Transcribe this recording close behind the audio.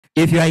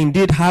If you are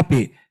indeed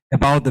happy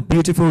about the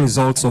beautiful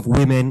results of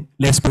women,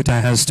 let's put our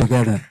hands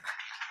together.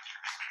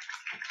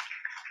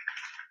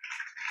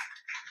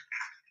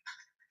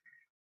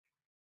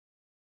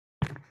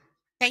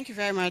 Thank you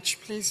very much.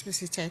 Please be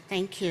seated.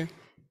 Thank you.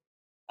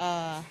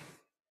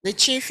 The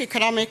Chief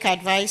Economic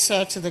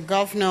Advisor to the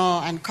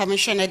Governor and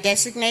Commissioner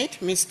Designate,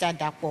 Mr.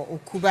 Dapo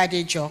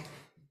Okubadejo.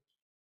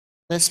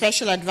 The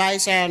Special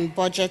Advisor on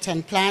Budget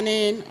and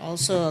Planning,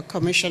 also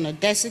Commissioner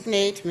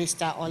Designate,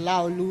 Mr.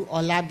 Olaolu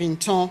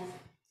Olabinton.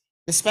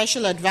 The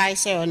Special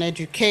Advisor on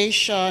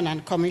Education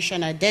and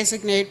Commissioner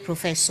Designate,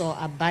 Professor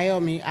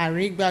Abayomi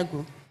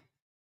Arigbagu.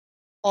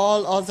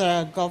 All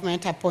other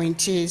government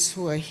appointees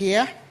who are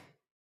here.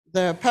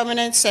 The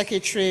Permanent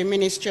Secretary,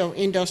 Ministry of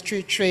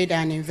Industry, Trade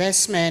and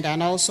Investment,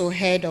 and also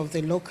head of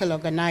the local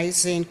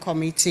organizing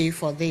committee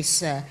for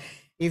this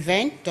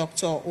event,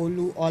 Dr.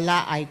 Olu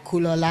Ola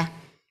Aikulola.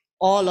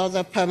 All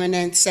other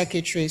permanent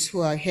secretaries who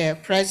are here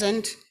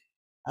present,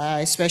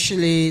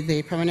 especially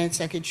the permanent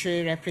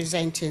secretary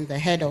representing the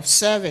head of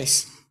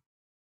service.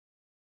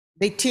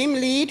 The team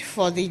lead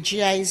for the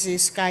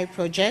GIZ Sky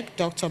project,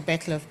 Dr.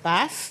 Betlev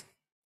Bath.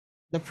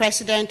 The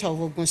president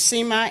of Ogun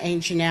Sima,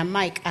 Engineer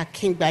Mike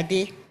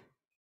Akingbade.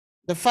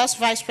 The first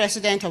Vice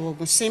President of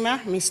Ogun Sima,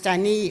 Mr.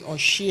 Niyi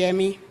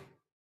Oshiemi.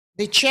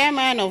 The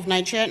Chairman of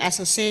Nigerian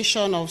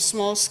Association of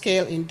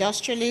Small-Scale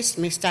Industrialists,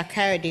 Mr.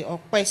 Kayode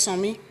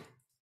Okpesomi.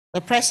 The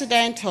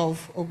President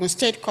of Ogun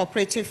State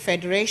Cooperative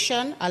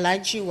Federation,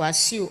 Alhaji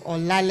Wasiu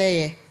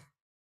Olaleye.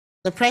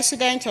 The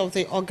President of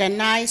the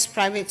Organized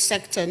Private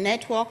Sector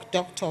Network,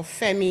 Dr.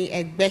 Femi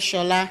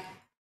Egbeshola.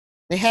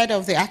 The Head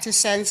of the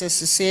Artisans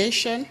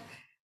Association,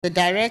 the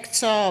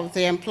Director of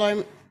the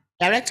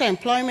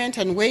Employment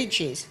and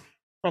Wages,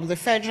 from the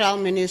Federal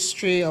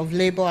Ministry of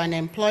Labor and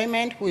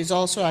Employment, who is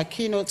also a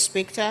keynote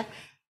speaker,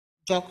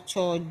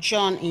 Dr.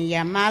 John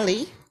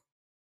Inyamali.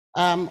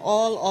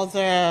 All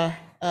other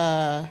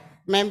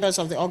members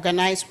of the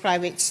organized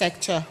private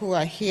sector who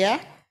are here,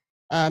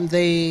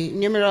 the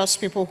numerous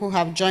people who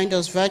have joined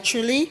us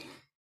virtually.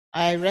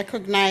 I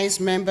recognize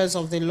members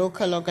of the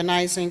local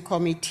organizing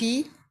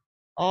committee,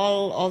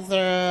 all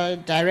other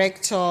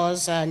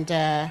directors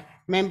and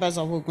members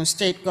of Ogun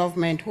State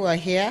government who are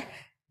here,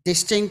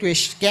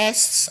 distinguished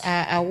guests,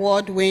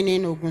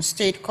 award-winning Ogun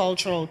State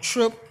cultural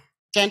troupe,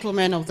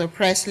 gentlemen of the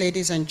press,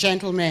 ladies and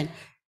gentlemen,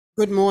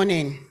 good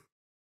morning.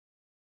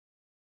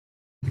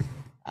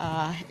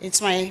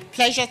 It's my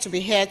pleasure to be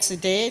here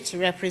today to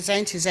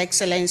represent His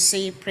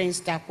Excellency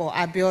Prince Dapo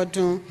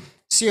Abiodun,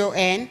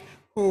 CON,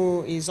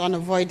 who is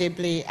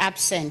unavoidably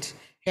absent.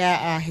 Here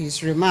are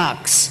his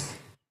remarks.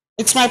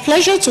 It's my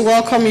pleasure to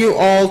welcome you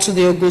all to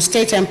the Ogun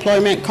State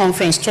Employment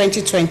Conference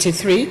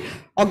 2023,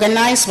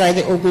 organized by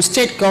the Ogun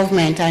State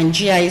Government and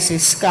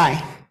GIZ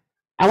Sky.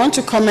 I want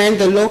to commend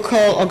the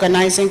local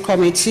organizing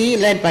committee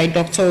led by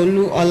Dr.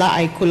 Olu Ola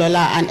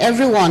Aikulola and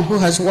everyone who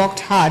has worked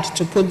hard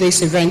to put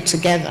this event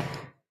together.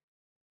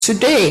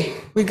 Today,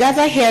 we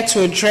gather here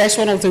to address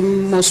one of the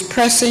most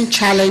pressing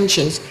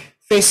challenges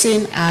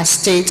facing our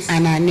state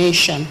and our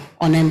nation,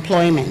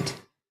 unemployment.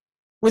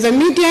 With a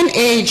median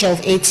age of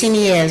 18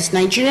 years,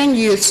 Nigerian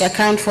youths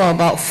account for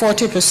about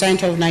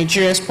 40% of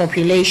Nigeria's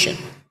population.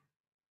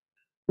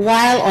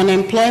 While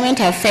unemployment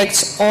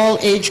affects all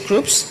age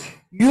groups,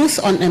 youth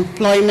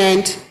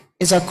unemployment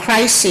is a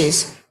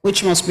crisis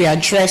which must be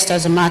addressed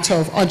as a matter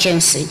of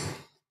urgency.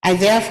 I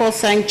therefore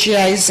thank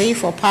GIZ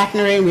for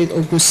partnering with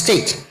Ogun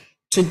State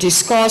to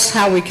discuss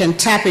how we can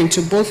tap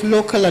into both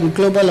local and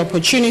global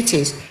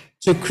opportunities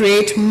to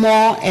create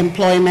more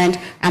employment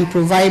and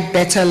provide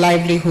better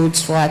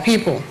livelihoods for our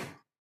people.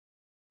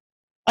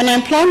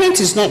 Unemployment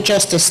is not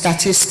just a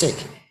statistic.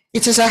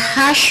 It is a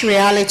harsh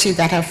reality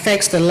that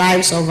affects the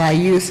lives of our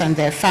youth and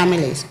their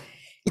families.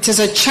 It is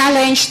a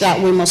challenge that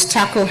we must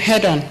tackle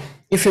head-on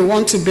if we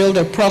want to build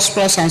a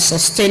prosperous and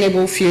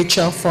sustainable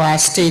future for our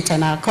state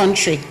and our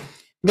country.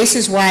 This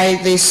is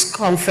why this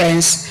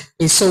conference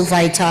is so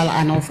vital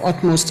and of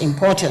utmost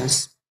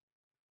importance.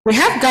 We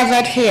have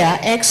gathered here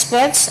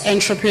experts,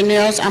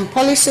 entrepreneurs, and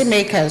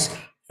policymakers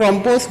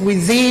from both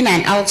within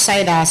and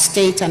outside our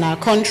state and our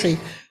country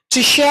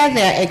to share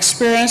their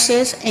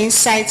experiences,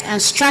 insights,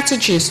 and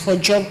strategies for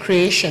job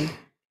creation.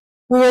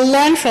 We will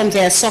learn from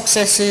their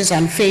successes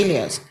and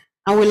failures,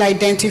 and will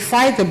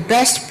identify the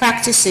best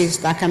practices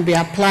that can be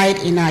applied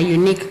in our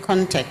unique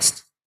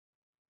context.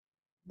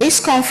 This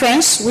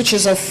conference, which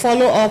is a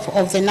follow-up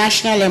of the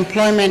National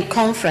Employment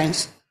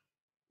Conference,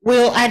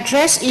 will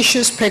address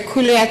issues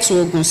peculiar to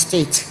Ogun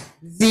State,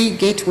 the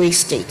gateway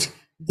state,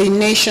 the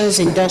nation's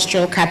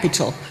industrial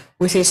capital,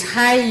 with its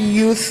high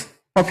youth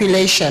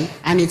population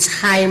and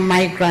its high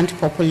migrant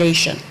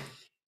population.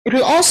 It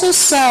will also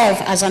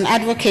serve as an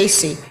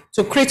advocacy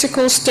to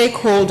critical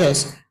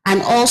stakeholders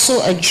and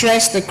also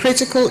address the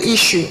critical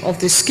issue of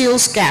the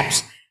skills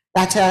gaps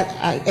that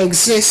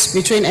exist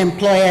between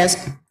employers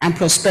and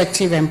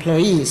prospective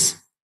employees.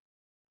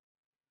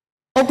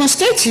 Ogun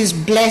State is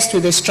blessed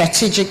with a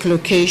strategic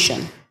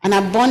location and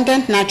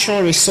abundant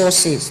natural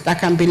resources that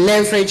can be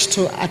leveraged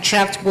to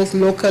attract both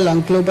local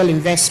and global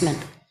investment.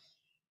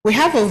 We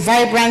have a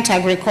vibrant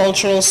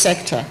agricultural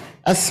sector,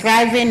 a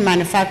thriving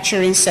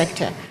manufacturing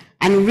sector,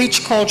 and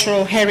rich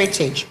cultural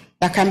heritage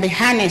that can be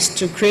harnessed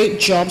to create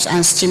jobs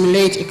and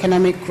stimulate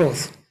economic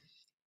growth.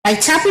 By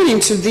tapping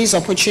into these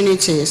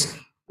opportunities,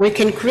 we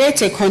can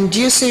create a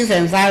conducive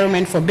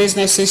environment for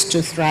businesses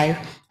to thrive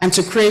and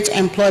to create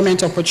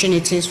employment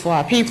opportunities for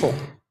our people.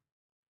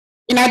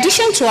 In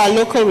addition to our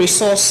local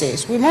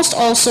resources, we must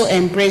also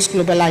embrace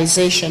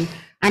globalization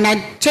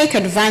and take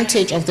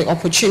advantage of the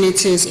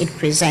opportunities it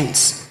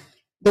presents.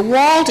 The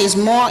world is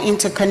more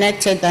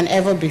interconnected than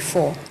ever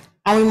before,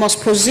 and we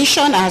must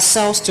position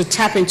ourselves to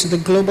tap into the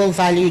global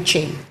value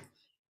chain.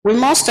 We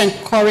must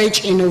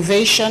encourage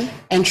innovation,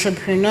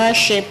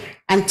 entrepreneurship,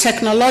 and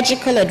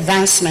technological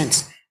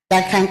advancements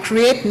that can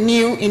create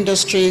new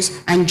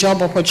industries and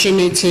job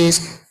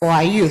opportunities for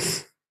our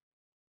youth.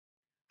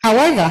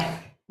 However,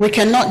 we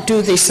cannot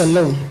do this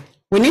alone.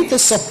 We need the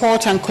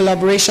support and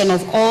collaboration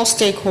of all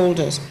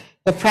stakeholders,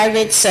 the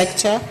private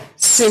sector,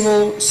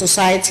 civil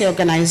society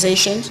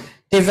organizations,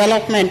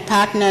 development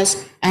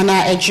partners, and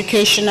our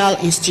educational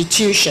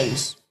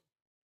institutions.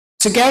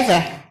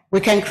 Together,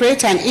 we can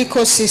create an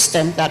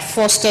ecosystem that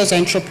fosters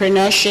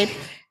entrepreneurship,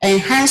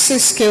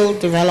 enhances skill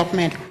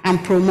development,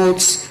 and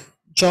promotes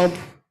job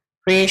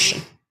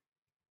creation.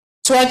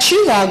 To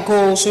achieve our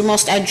goals, we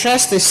must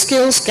address the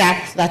skills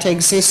gap that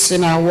exists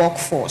in our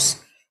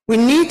workforce. We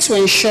need to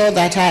ensure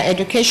that our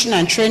education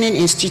and training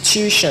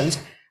institutions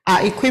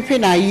are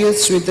equipping our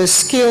youths with the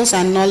skills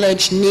and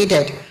knowledge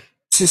needed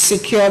to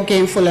secure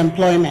gainful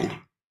employment.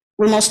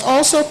 We must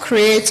also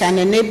create an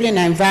enabling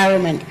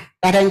environment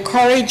that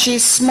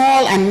encourages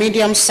small and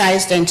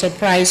medium-sized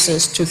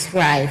enterprises to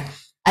thrive,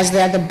 as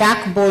they are the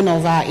backbone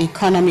of our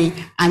economy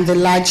and the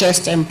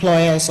largest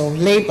employers of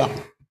labor.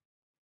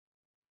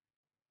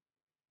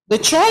 The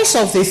choice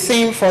of the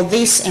theme for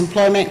this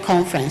employment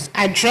conference,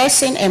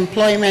 addressing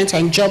employment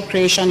and job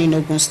creation in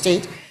Ogun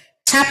State,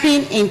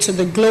 tapping into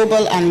the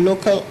global and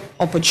local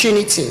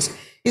opportunities,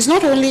 is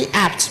not only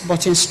apt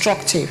but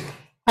instructive,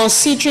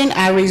 considering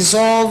our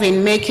resolve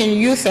in making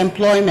youth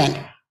employment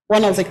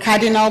one of the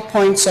cardinal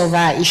points of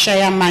our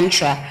Ishaya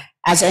mantra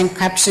as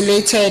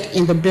encapsulated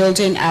in the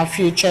Building Our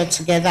Future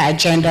Together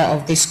agenda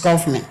of this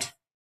government.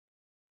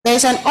 There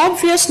is an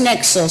obvious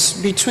nexus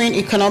between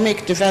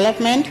economic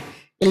development,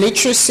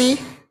 illiteracy,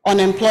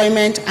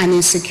 unemployment, and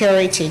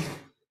insecurity.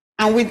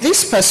 And with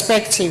this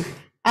perspective,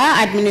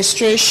 our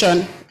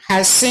administration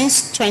has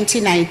since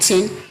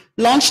 2019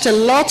 launched a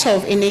lot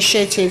of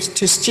initiatives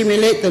to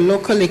stimulate the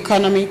local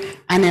economy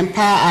and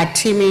empower our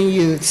teeming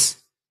youths.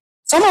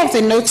 Some of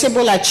the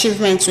notable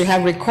achievements we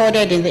have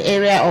recorded in the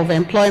area of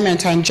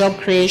employment and job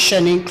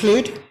creation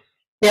include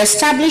the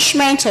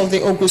establishment of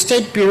the Ogun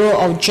State Bureau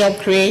of Job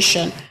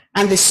Creation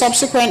and the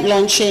subsequent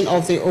launching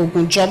of the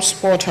Ogun Jobs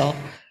Portal,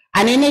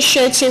 an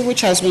initiative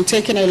which has been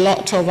taking a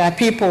lot of our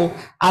people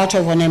out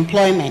of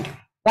unemployment,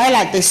 while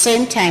at the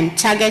same time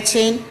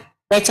targeting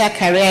better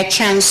career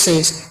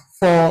chances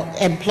for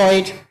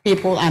employed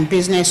people and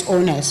business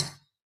owners.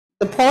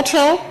 The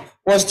portal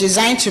was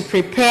designed to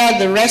prepare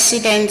the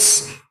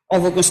residents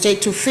of Ogun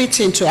State to fit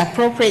into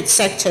appropriate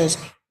sectors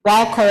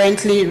while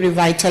currently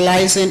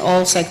revitalizing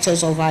all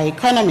sectors of our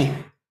economy.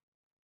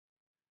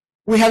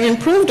 We have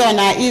improved on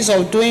our ease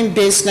of doing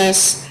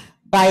business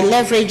by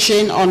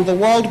leveraging on the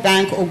World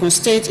Bank Ogun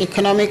State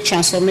Economic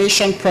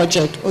Transformation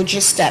Project,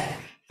 OGSTEP,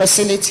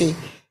 facility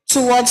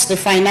towards the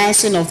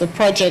financing of the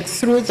project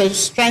through the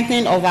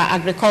strengthening of our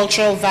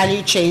agricultural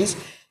value chains,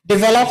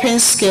 developing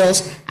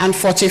skills, and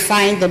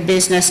fortifying the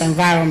business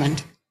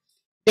environment.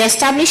 The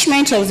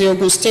establishment of the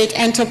Ogun State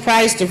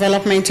Enterprise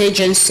Development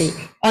Agency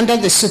under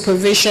the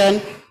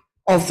supervision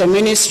of the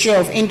Ministry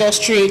of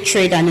Industry,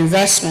 Trade and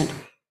Investment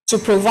to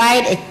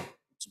provide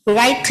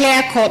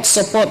clear-cut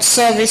support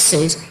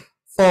services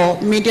for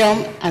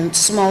medium and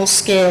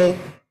small-scale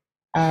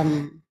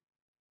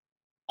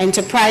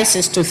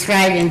enterprises to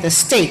thrive in the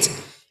state,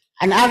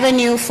 an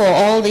avenue for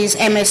all these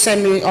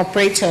MSME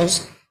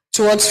operators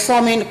towards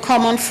forming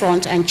common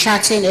front and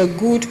charting a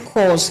good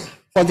course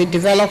for the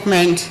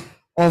development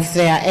of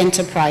their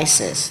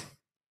enterprises.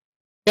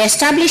 The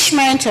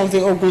establishment of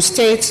the Ogun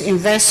State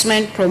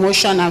Investment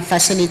Promotion and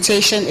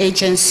Facilitation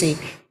Agency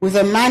with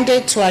a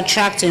mandate to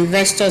attract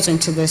investors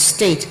into the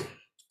state,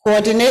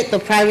 coordinate the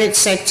private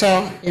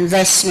sector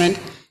investment,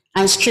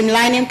 and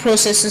streamlining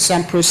processes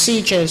and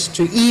procedures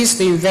to ease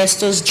the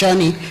investors'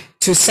 journey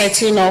to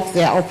setting up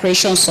their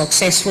operations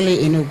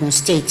successfully in Ogun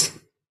State.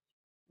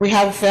 We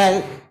have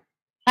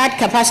had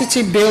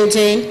capacity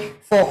building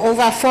for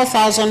over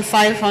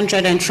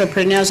 4,500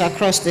 entrepreneurs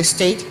across the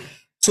state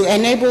to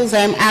enable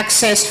them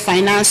access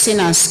financing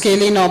and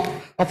scaling up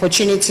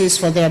opportunities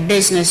for their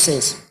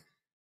businesses.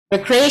 The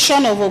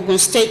creation of Ogun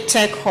State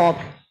Tech Hub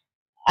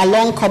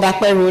along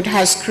Kobakwe Road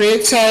has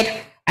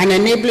created an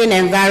enabling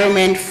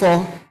environment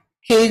for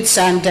kids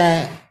and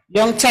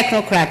young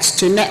technocrats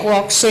to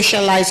network,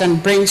 socialize,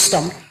 and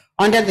brainstorm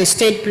under the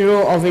State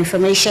Bureau of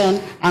Information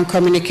and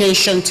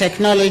Communication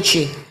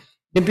Technology.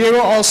 The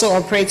Bureau also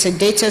operates a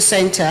data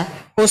center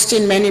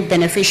hosting many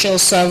beneficial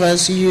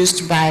servers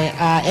used by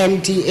our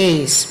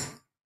MDAs.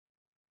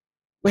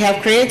 We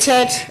have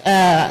created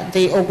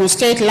the Ogun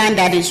State Land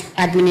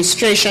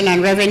Administration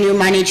and Revenue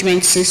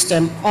Management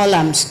System,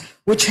 OLAMS,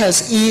 which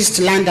has eased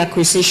land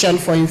acquisition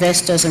for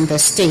investors in the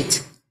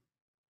state.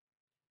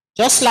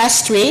 Just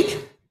last week,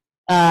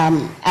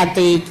 at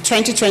the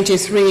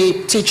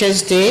 2023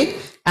 Teachers' Day,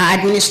 our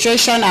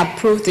administration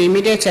approved the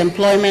immediate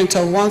employment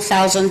of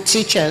 1,000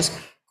 teachers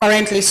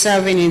currently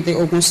serving in the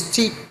Ogun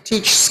State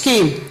Teach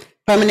scheme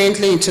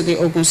permanently into the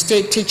Ogun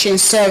State Teaching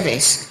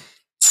Service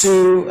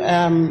to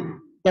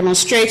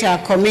demonstrate our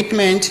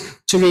commitment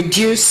to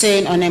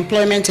reducing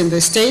unemployment in the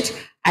state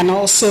and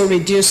also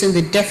reducing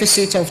the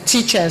deficit of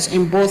teachers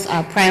in both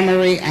our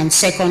primary and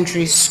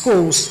secondary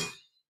schools.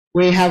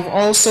 We have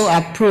also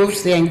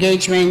approved the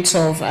engagement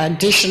of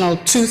additional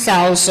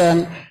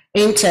 2,000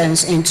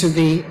 interns into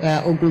the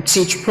Ogun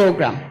Teach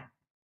program.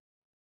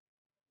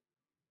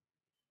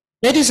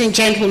 Ladies and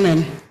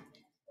gentlemen,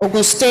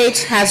 Ogun State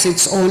has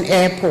its own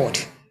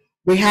airport.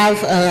 We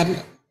have an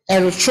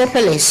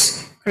aerotropolis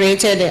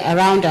created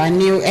around our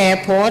new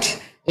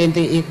airport in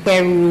the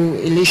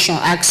Ikperu-Ilishan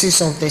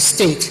axis of the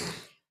state.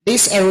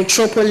 This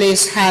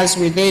aerotropolis has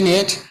within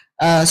it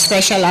a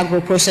special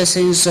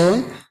agro-processing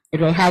zone. It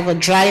will have a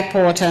dry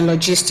port and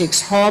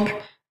logistics hub,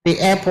 the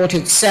airport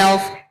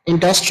itself,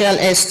 industrial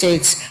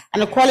estates,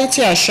 and a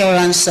quality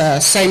assurance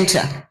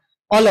center.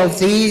 All of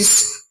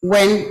these,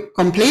 when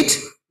complete,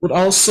 would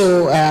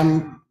also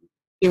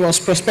give us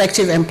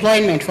prospective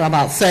employment for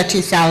about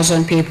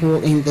 30,000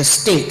 people in the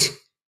state.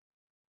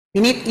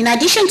 In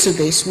addition to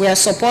this, we are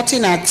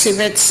supporting our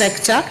TVET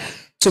sector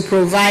to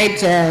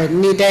provide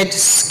needed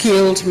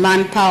skilled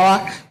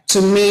manpower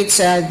to meet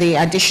the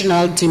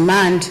additional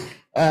demand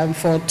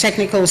for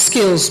technical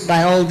skills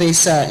by all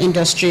these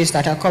industries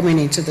that are coming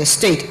into the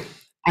state.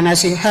 And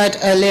as you heard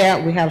earlier,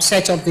 we have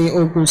set up the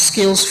Ogun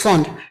Skills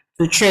Fund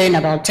to train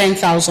about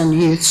 10,000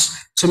 youths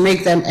to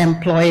make them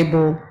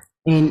employable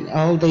in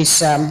all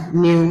these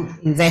new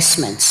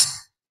investments.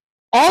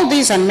 All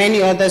these and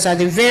many others are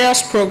the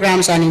various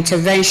programs and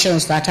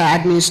interventions that our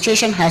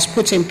administration has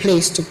put in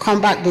place to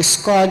combat the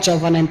scourge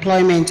of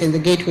unemployment in the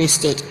Gateway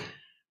State.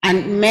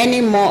 And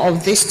many more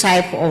of this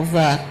type of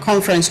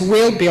conference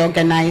will be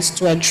organized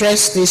to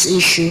address this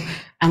issue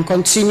and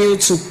continue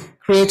to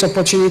create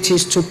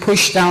opportunities to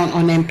push down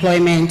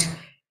unemployment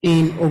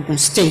in Ogun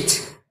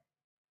State.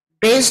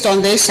 Based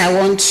on this, I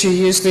want to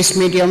use this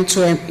medium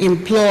to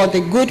implore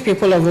the good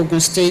people of Ogun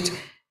State,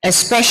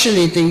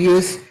 especially the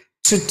youth,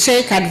 to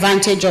take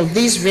advantage of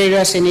these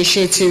various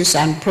initiatives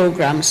and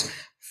programs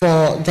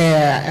for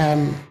their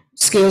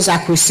skills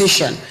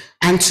acquisition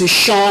and to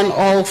shun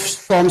all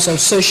forms of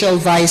social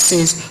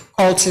vices,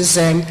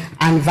 cultism,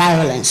 and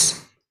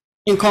violence.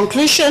 In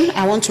conclusion,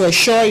 I want to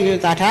assure you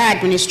that our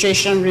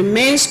administration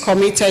remains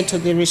committed to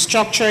the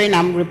restructuring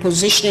and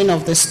repositioning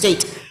of the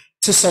state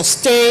to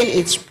sustain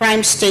its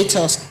prime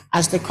status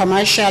as the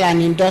commercial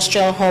and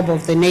industrial hub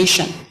of the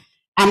nation.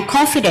 I'm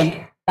confident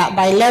that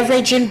by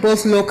leveraging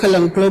both local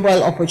and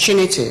global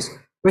opportunities,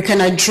 we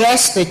can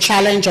address the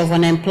challenge of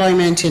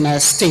unemployment in our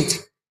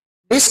state.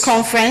 This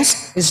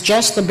conference is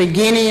just the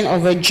beginning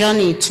of a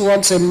journey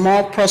towards a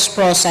more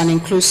prosperous and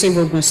inclusive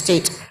Ogun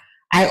State.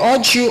 I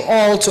urge you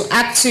all to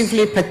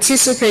actively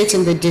participate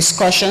in the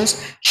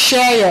discussions,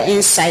 share your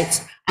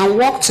insights, and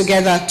work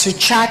together to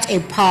chart a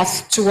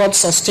path towards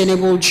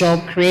sustainable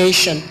job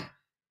creation.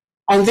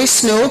 On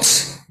this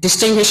note,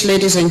 distinguished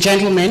ladies and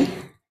gentlemen,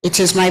 it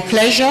is my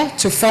pleasure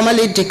to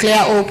formally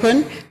declare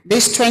open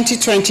this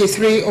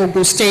 2023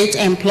 Ogun State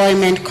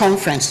Employment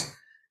Conference.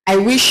 I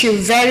wish you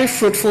very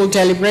fruitful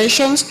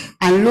deliberations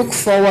and look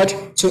forward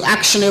to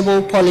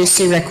actionable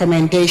policy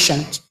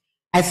recommendations.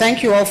 I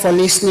thank you all for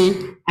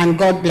listening and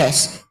God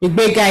bless. Thank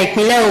you very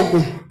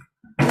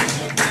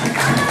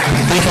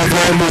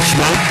much,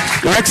 ma'am.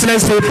 Your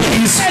Excellency,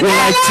 please would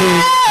like to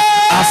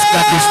ask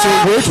that the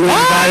distinguished will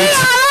invite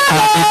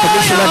the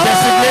Commissioner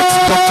Designate,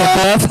 Dr.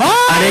 Bob,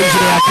 and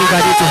Engineer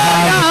Akibadi to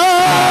have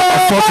a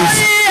photo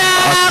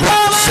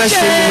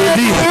session with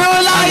you.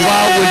 And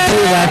while we do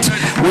that,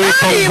 we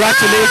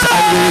congratulate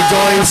and we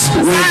rejoice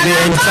with the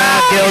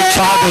entire girl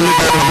child in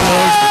the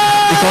world,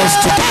 because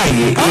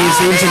today is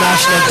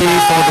International Day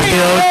for the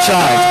Girl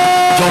Child.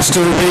 Just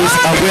to raise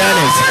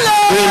awareness,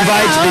 we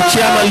invite the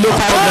chairman local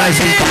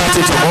organizing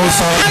committee to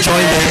also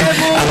join them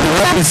and the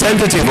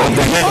representative of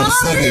the head of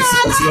service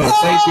as well.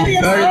 Thank you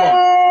very much.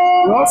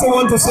 We also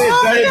want to say a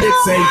very big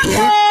thank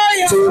you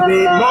to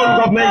the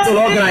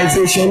non-governmental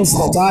organizations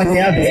that are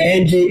here, the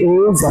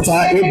NGOs that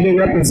are ably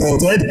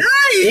represented.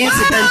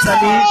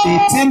 Incidentally, the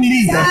team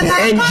lead of the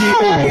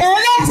NGO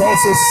is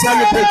also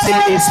celebrating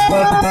his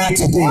birthday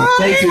today.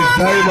 Thank you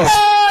very much.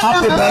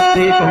 Happy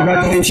birthday,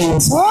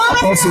 congratulations.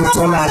 Apostle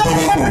Tola,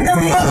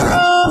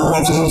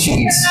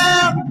 congratulations.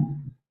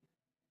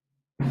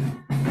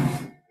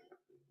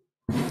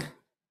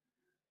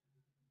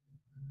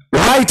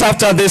 Right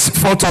after this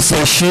photo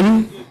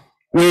session,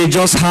 we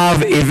just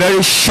have a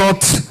very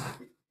short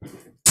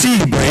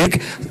tea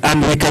break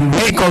and we can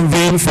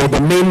reconvene for the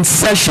main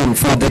session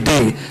for the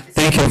day.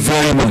 Thank you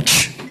very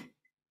much.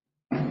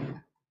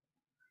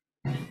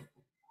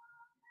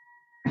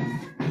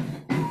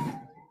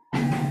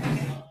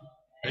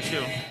 ẹ ṣé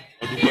o,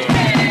 mo dúpẹ́ o.